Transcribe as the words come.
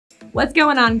What's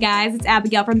going on, guys? It's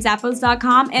Abigail from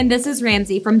Zappos.com, and this is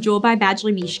Ramsay from Jewel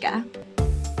Badgley Mischka.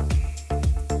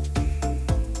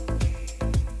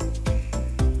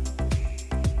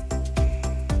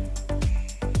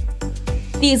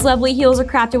 These lovely heels are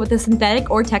crafted with a synthetic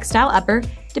or textile upper,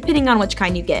 depending on which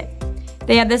kind you get.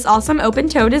 They have this awesome open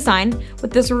toe design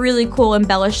with this really cool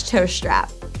embellished toe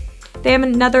strap. They have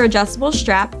another adjustable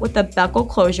strap with a buckle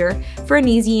closure for an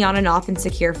easy on and off and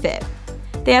secure fit.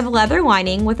 They have a leather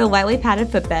lining with a lightly padded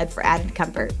footbed for added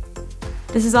comfort.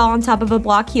 This is all on top of a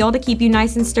block heel to keep you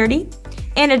nice and sturdy,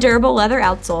 and a durable leather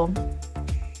outsole.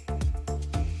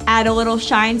 Add a little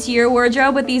shine to your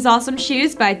wardrobe with these awesome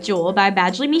shoes by Jewel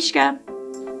Badgley Mischka.